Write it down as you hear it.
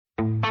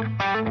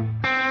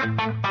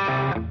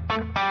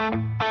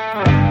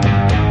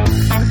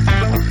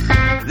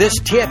This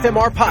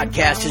TFMR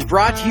podcast is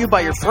brought to you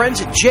by your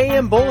friends at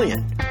JM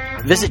Bullion.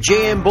 Visit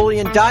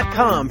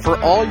jmbullion.com for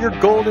all your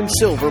gold and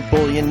silver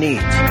bullion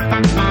needs.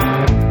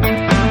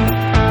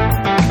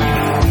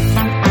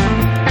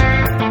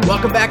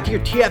 Welcome back to your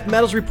TF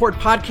Metals Report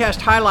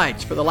podcast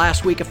highlights for the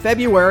last week of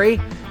February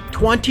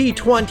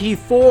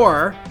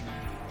 2024.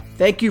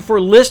 Thank you for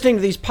listening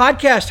to these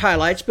podcast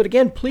highlights, but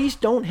again, please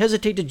don't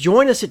hesitate to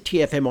join us at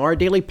TFMR. Our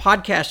daily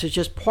podcast is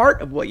just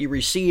part of what you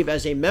receive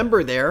as a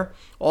member there,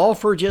 all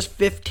for just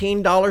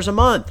 $15 a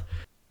month.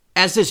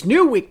 As this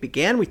new week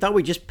began, we thought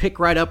we'd just pick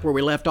right up where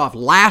we left off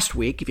last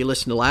week. If you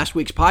listened to last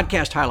week's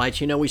podcast highlights,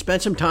 you know we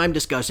spent some time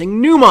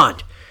discussing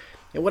Newmont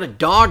and what a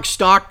dog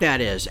stock that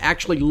is.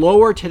 Actually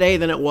lower today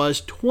than it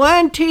was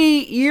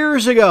 20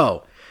 years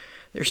ago.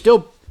 There's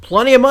still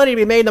plenty of money to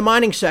be made in the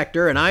mining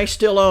sector, and I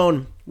still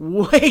own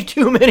way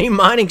too many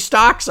mining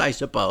stocks, I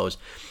suppose.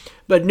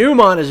 But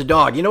Newmont is a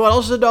dog. You know what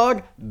else is a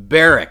dog?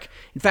 Barrick.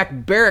 In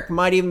fact, Barrick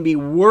might even be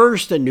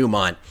worse than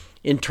Newmont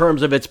in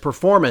terms of its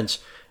performance,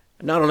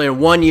 not only on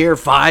 1 year,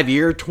 5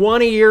 year,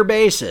 20-year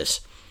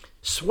basis.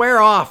 Swear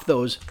off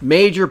those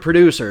major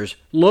producers.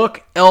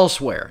 Look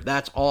elsewhere.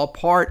 That's all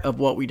part of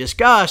what we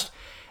discussed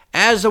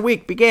as the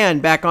week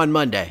began back on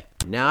Monday.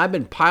 Now, I've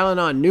been piling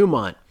on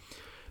Newmont,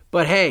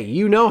 but hey,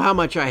 you know how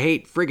much I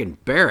hate friggin'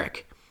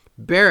 Barrick.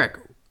 Barrick,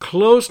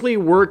 closely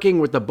working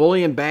with the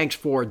bullion banks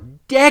for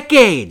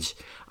decades.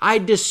 I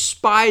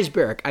despise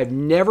Barrick. I've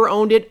never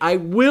owned it. I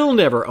will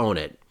never own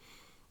it.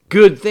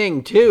 Good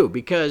thing, too,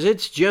 because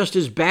it's just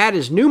as bad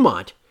as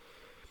Newmont.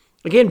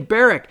 Again,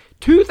 Barrick,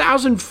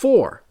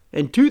 2004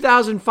 and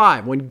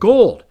 2005, when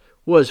gold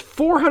was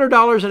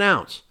 $400 an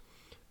ounce,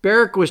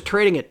 Barrick was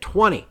trading at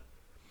 $20.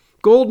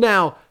 Gold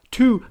now,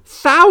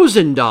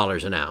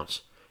 $2,000 an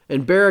ounce,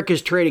 and Barrick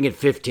is trading at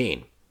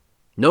 $15.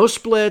 No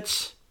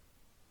splits.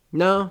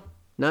 No,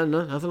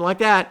 nothing like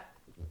that.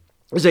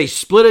 It's a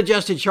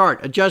split-adjusted chart,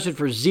 adjusted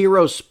for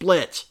zero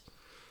splits.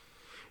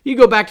 You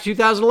go back to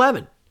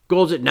 2011.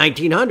 Gold's at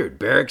 1,900.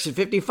 Barrick's at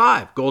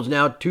 55. Gold's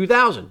now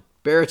 2,000.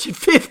 Barrick's at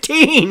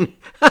 15.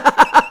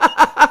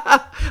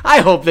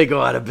 I hope they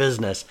go out of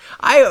business.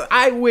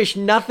 I wish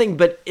nothing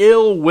but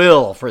ill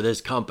will for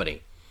this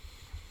company.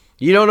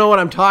 You don't know what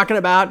I'm talking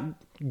about?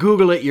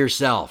 Google it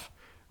yourself.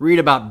 Read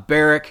about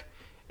Barrick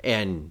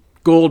and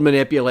gold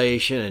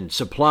manipulation and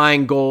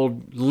supplying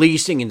gold,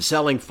 leasing and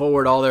selling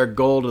forward all their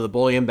gold to the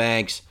bullion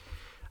banks.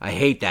 I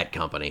hate that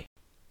company.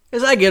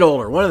 As I get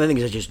older, one of the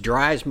things that just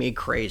drives me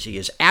crazy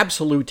is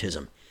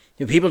absolutism.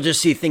 People just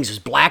see things as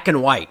black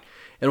and white.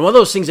 And one of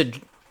those things that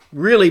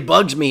really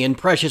bugs me in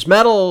precious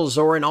metals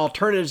or in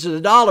alternatives to the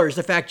dollar is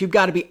the fact you've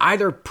got to be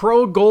either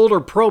pro-gold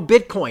or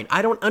pro-Bitcoin.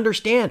 I don't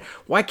understand.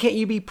 Why can't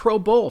you be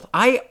pro-both?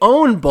 I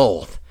own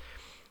both,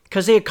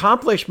 because they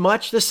accomplish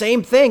much the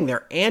same thing.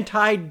 They're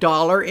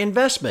anti-dollar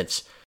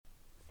investments.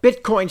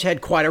 Bitcoin's had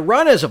quite a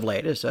run as of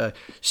late, as a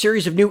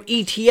series of new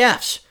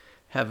ETFs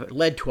have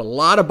led to a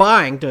lot of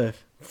buying to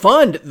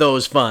fund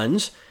those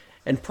funds,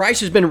 and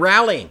price has been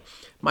rallying.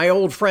 My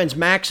old friends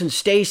Max and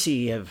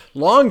Stacy have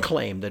long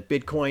claimed that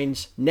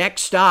Bitcoin's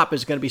next stop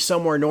is going to be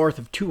somewhere north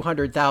of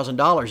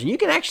 $200,000. And you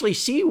can actually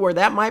see where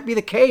that might be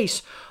the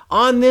case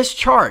on this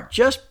chart,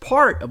 just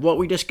part of what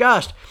we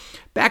discussed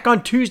back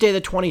on Tuesday the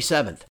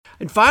 27th.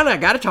 And finally, I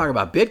got to talk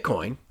about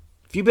Bitcoin.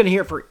 If you've been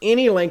here for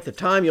any length of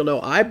time, you'll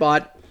know I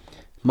bought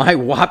my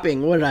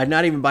whopping, what did I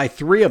not even buy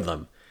 3 of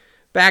them?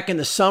 Back in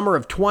the summer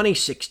of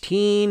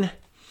 2016,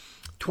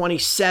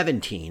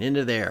 2017,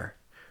 into there.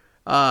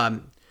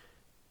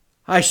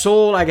 I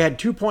sold, I had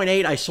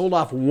 2.8, I sold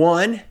off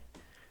 1.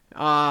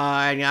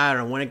 I don't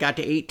know, when it got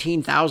to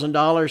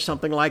 $18,000,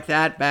 something like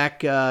that,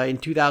 back in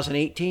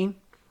 2018.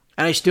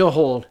 And I still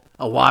hold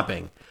a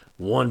whopping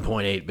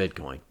 1.8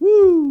 Bitcoin.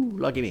 Woo,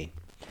 lucky me.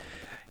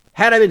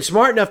 Had I been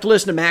smart enough to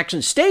listen to Max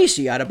and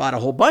Stacy, I'd have bought a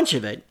whole bunch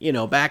of it,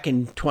 back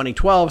in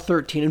 2012,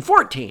 13, and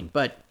 14.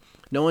 But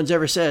no one's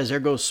ever says, there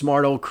goes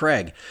smart old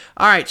Craig.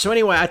 All right, so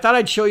anyway, I thought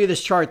I'd show you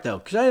this chart, though,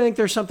 because I think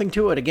there's something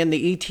to it. Again,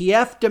 the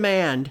ETF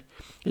demand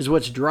is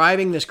what's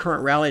driving this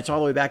current rally. It's all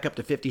the way back up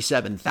to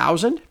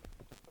 57,000.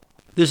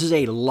 This is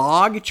a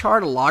log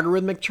chart, a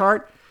logarithmic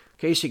chart.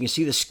 Okay, so you can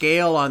see the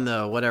scale on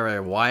the,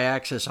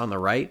 y-axis on the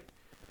right,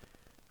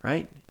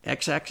 right?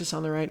 X-axis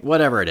on the right,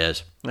 whatever it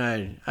is.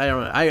 I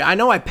don't know. I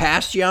know I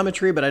passed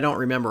geometry, but I don't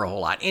remember a whole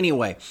lot.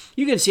 Anyway,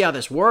 you can see how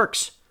this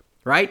works,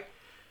 right?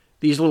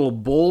 These little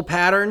bull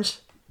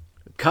patterns,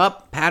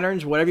 cup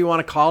patterns, whatever you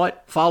want to call it,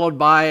 followed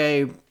by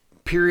a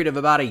period of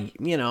about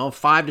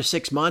 5 to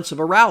 6 months of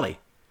a rally.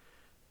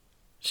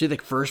 See the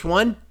first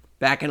one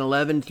back in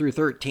 11 through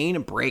 13, a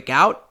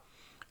breakout.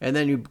 And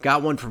then you've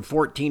got one from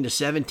 14 to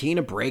 17,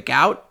 a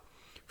breakout.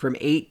 From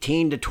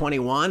 18 to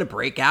 21, a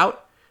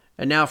breakout.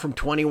 And now from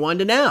 21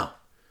 to now.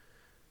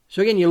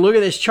 So again, you look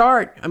at this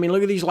chart. I mean,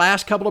 look at these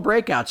last couple of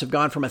breakouts have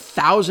gone from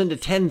 1,000 to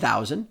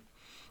 10,000.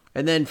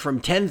 And then from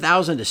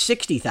 10,000 to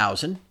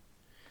 60,000.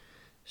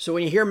 So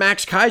when you hear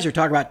Max Kaiser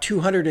talk about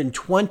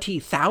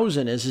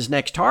 220,000 as his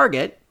next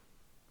target,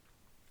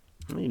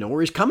 you know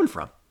where he's coming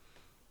from.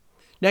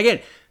 Now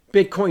again,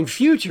 Bitcoin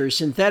futures,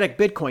 synthetic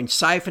Bitcoin,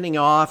 siphoning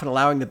off and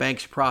allowing the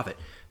banks to profit.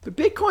 But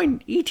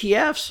Bitcoin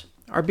ETFs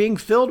are being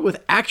filled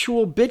with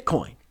actual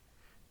Bitcoin.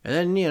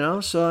 And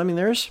then,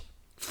 there's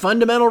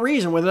fundamental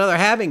reason with another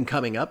halving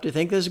coming up to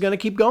think this is going to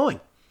keep going.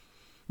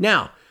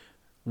 Now,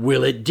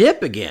 will it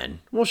dip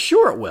again? Well,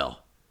 sure it will.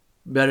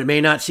 But it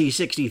may not see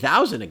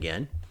 60,000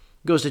 again.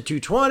 Goes to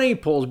 220,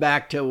 pulls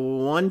back to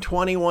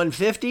 120,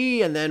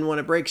 150, and then when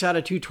it breaks out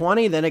of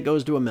 220, then it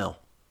goes to $1 million.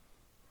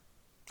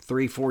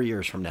 3-4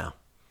 years from now.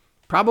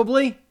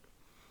 Probably.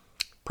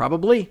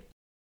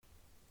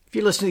 If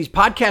you listen to these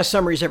podcast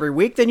summaries every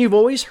week, then you've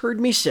always heard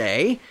me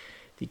say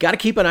you got to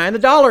keep an eye on the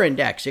dollar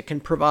index. It can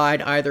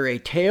provide either a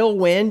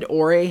tailwind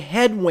or a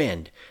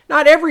headwind.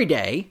 Not every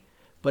day,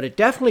 but it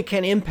definitely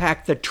can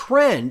impact the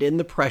trend in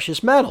the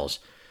precious metals.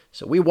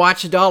 So we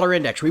watch the dollar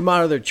index. We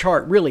monitor the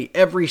chart really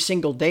every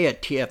single day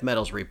at TF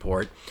Metals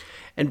Report.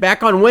 And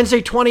back on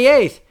Wednesday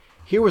 28th,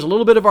 here was a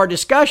little bit of our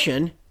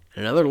discussion.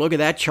 Another look at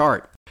that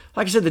chart.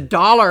 Like I said, the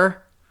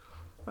dollar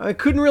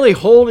couldn't really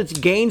hold its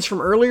gains from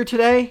earlier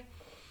today.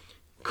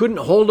 Couldn't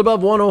hold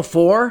above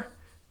 104.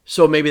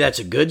 So maybe that's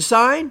a good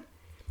sign.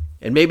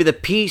 And maybe the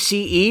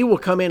PCE will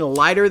come in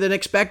lighter than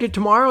expected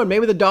tomorrow. And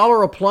maybe the dollar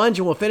will plunge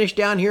and we'll finish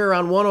down here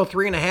around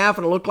 103.5 and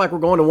it'll look like we're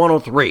going to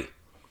 103.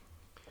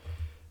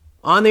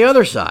 On the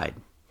other side,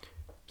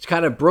 it's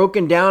kind of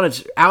broken down.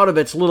 It's out of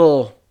its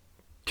little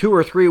 2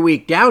 or 3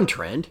 week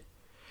downtrend.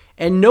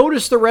 And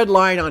notice the red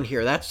line on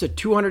here. That's the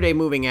 200-day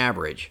moving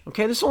average.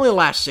 Okay, this only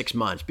lasts 6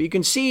 months. But you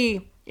can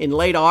see in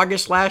late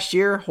August last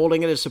year,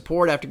 holding it as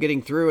support after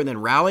getting through and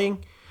then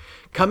rallying.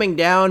 Coming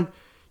down,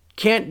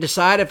 can't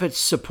decide if it's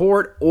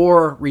support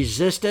or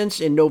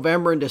resistance in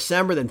November and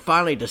December, then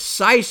finally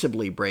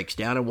decisively breaks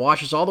down and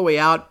washes all the way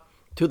out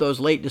to those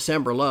late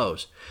December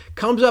lows.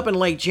 Comes up in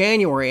late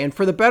January and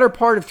for the better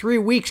part of 3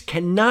 weeks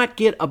cannot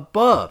get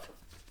above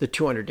the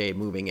 200-day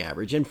moving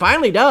average. And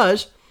finally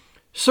does,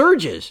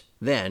 surges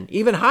then,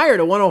 even higher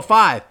to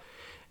 105.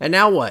 And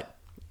now what?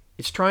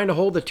 It's trying to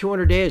hold the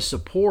 200-day as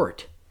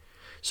support.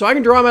 So I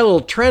can draw my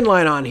little trend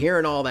line on here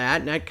and all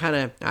that, and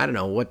I don't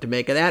know what to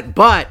make of that,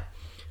 but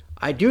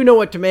I do know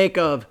what to make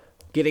of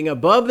getting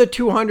above the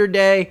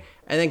 200-day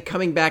and then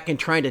coming back and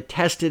trying to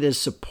test it as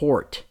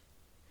support.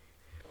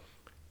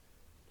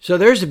 So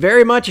there's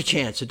very much a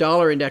chance the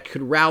dollar index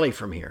could rally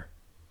from here.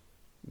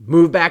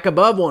 Move back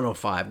above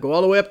 105, go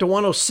all the way up to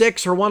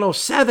 106 or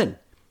 107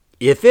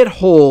 if it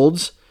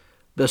holds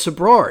the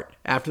support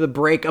after the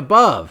break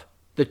above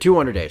the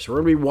 200 days. So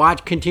we're going to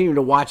be continuing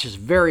to watch this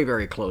very,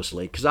 very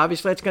closely because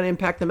obviously that's going to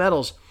impact the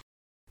metals.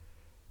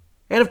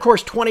 And of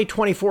course,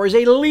 2024 is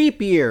a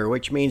leap year,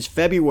 which means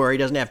February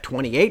doesn't have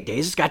 28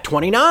 days, it's got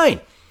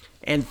 29.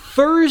 And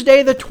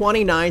Thursday the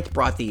 29th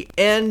brought the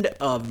end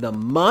of the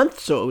month,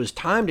 so it was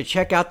time to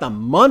check out the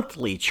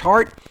monthly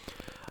chart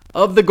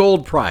of the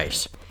gold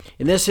price.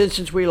 In this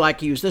instance, we like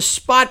to use the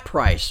spot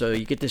price, so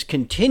you get this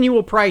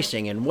continual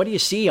pricing. And what do you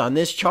see on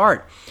this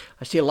chart?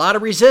 I see a lot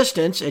of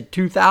resistance at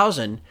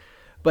 2,000,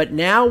 but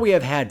now we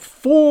have had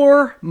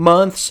 4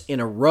 months in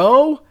a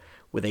row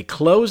with a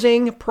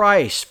closing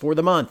price for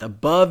the month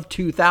above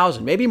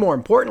 2,000. Maybe more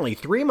importantly,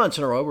 3 months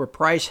in a row where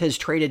price has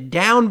traded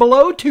down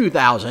below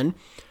 2,000,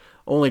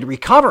 only to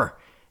recover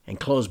and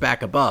close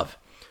back above.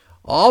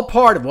 All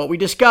part of what we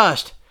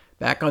discussed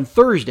back on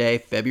Thursday,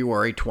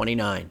 February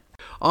 29.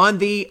 On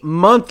the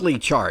monthly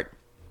chart,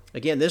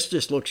 again, this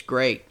just looks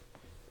great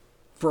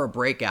for a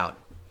breakout.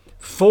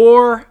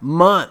 4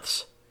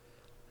 months.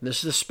 This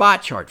is the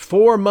spot chart.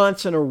 4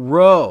 months in a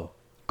row.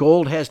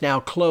 Gold has now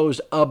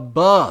closed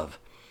above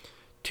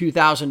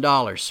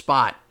 $2,000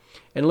 spot.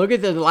 And look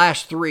at the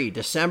last 3,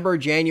 December,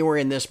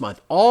 January, and this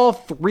month. All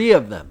 3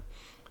 of them,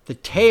 the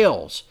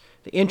tails,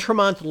 the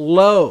intramonth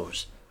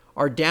lows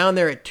are down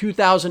there at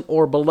 2,000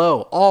 or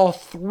below. All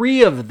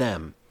 3 of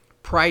them,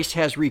 price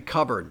has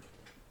recovered.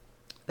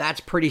 That's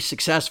pretty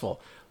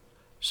successful.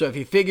 So if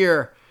you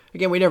figure,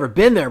 again, we've never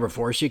been there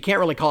before, so you can't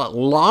really call it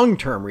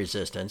long-term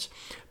resistance.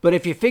 But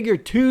if you figure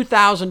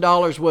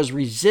 $2,000 was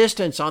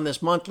resistance on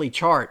this monthly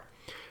chart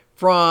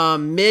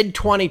from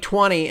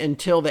mid-2020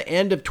 until the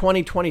end of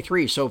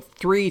 2023, so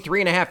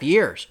 3.5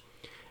 years,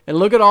 and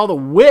look at all the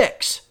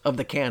wicks of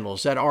the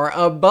candles that are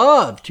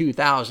above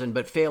 2,000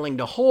 but failing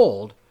to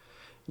hold.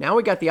 Now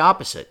we got the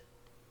opposite.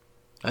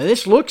 Now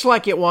this looks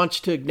like it wants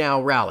to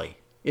now rally.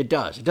 It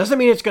does. It doesn't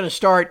mean it's going to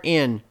start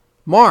in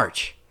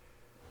March.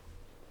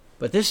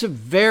 But this is a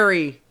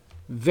very,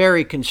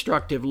 very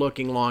constructive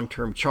looking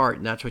long-term chart,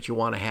 and that's what you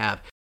want to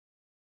have.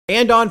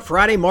 And on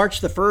Friday, March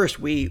the 1st,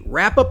 we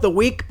wrap up the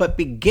week but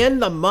begin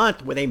the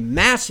month with a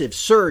massive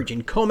surge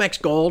in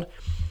COMEX gold.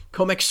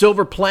 COMEX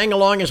silver playing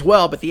along as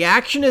well, but the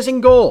action is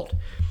in gold,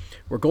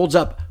 where gold's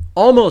up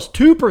almost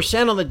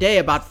 2% on the day,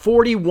 about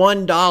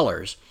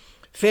 $41,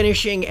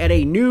 finishing at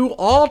a new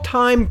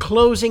all-time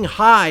closing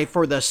high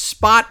for the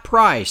spot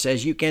price,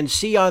 as you can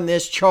see on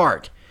this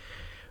chart.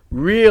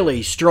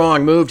 Really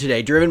strong move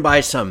today, driven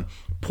by some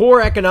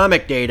poor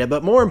economic data,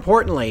 but more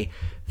importantly,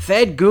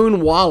 Fed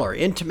Goon Waller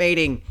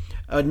intimating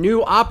a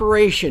new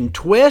Operation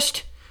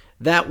Twist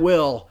that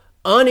will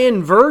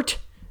uninvert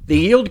the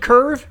yield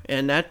curve,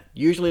 and that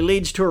usually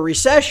leads to a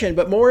recession,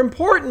 but more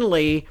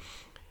importantly,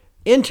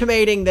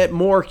 intimating that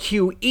more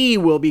QE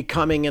will be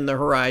coming in the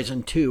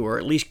horizon too, or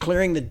at least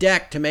clearing the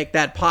deck to make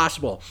that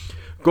possible.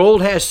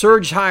 Gold has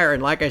surged higher,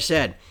 and like I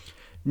said,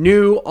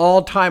 new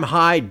all-time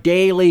high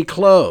daily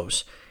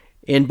close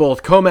in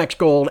both COMEX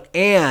gold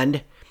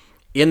and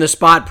in the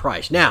spot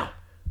price. Now,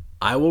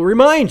 I will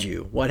remind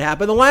you what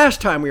happened the last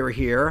time we were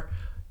here,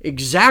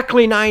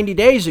 exactly 90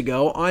 days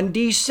ago on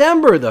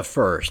December the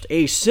 1st.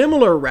 A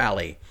similar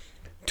rally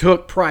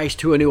took price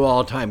to a new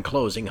all-time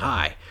closing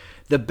high.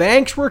 The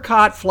banks were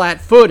caught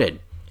flat-footed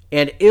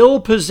and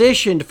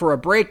ill-positioned for a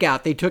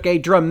breakout. They took a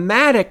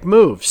dramatic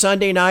move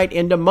Sunday night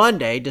into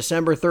Monday,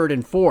 December 3rd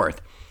and 4th.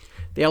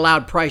 They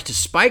allowed price to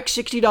spike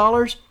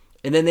 $60,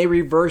 and then they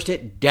reversed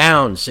it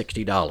down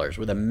 $60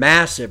 with a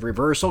massive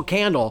reversal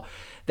candle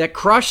that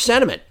crushed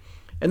sentiment.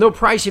 And though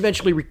price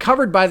eventually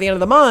recovered by the end of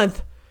the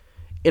month,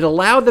 it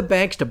allowed the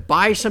banks to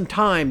buy some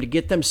time to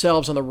get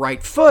themselves on the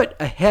right foot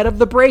ahead of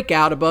the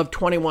breakout above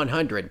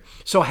 2100.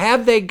 So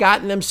have they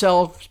gotten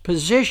themselves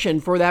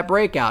positioned for that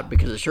breakout?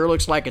 Because it sure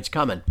looks like it's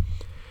coming.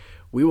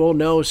 We will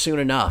know soon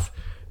enough.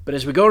 But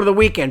as we go to the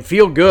weekend,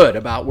 feel good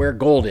about where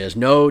gold is.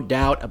 No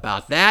doubt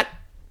about that.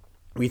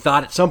 We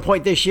thought at some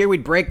point this year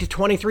we'd break to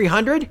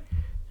 2300. And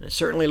it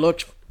certainly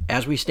looks,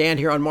 as we stand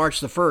here on March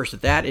the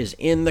 1st, that is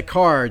in the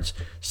cards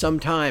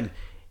sometime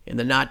in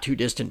the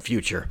not-too-distant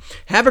future.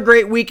 Have a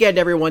great weekend,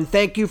 everyone.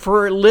 Thank you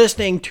for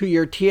listening to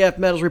your TF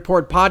Metals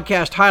Report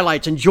podcast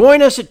highlights. And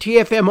join us at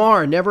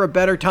TFMR, never a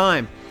better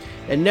time.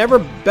 And never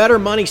better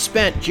money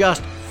spent,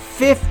 just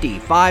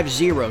 50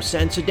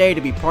 cents a day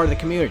to be part of the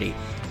community.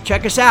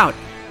 Check us out,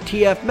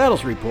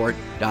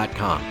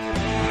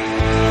 tfmetalsreport.com.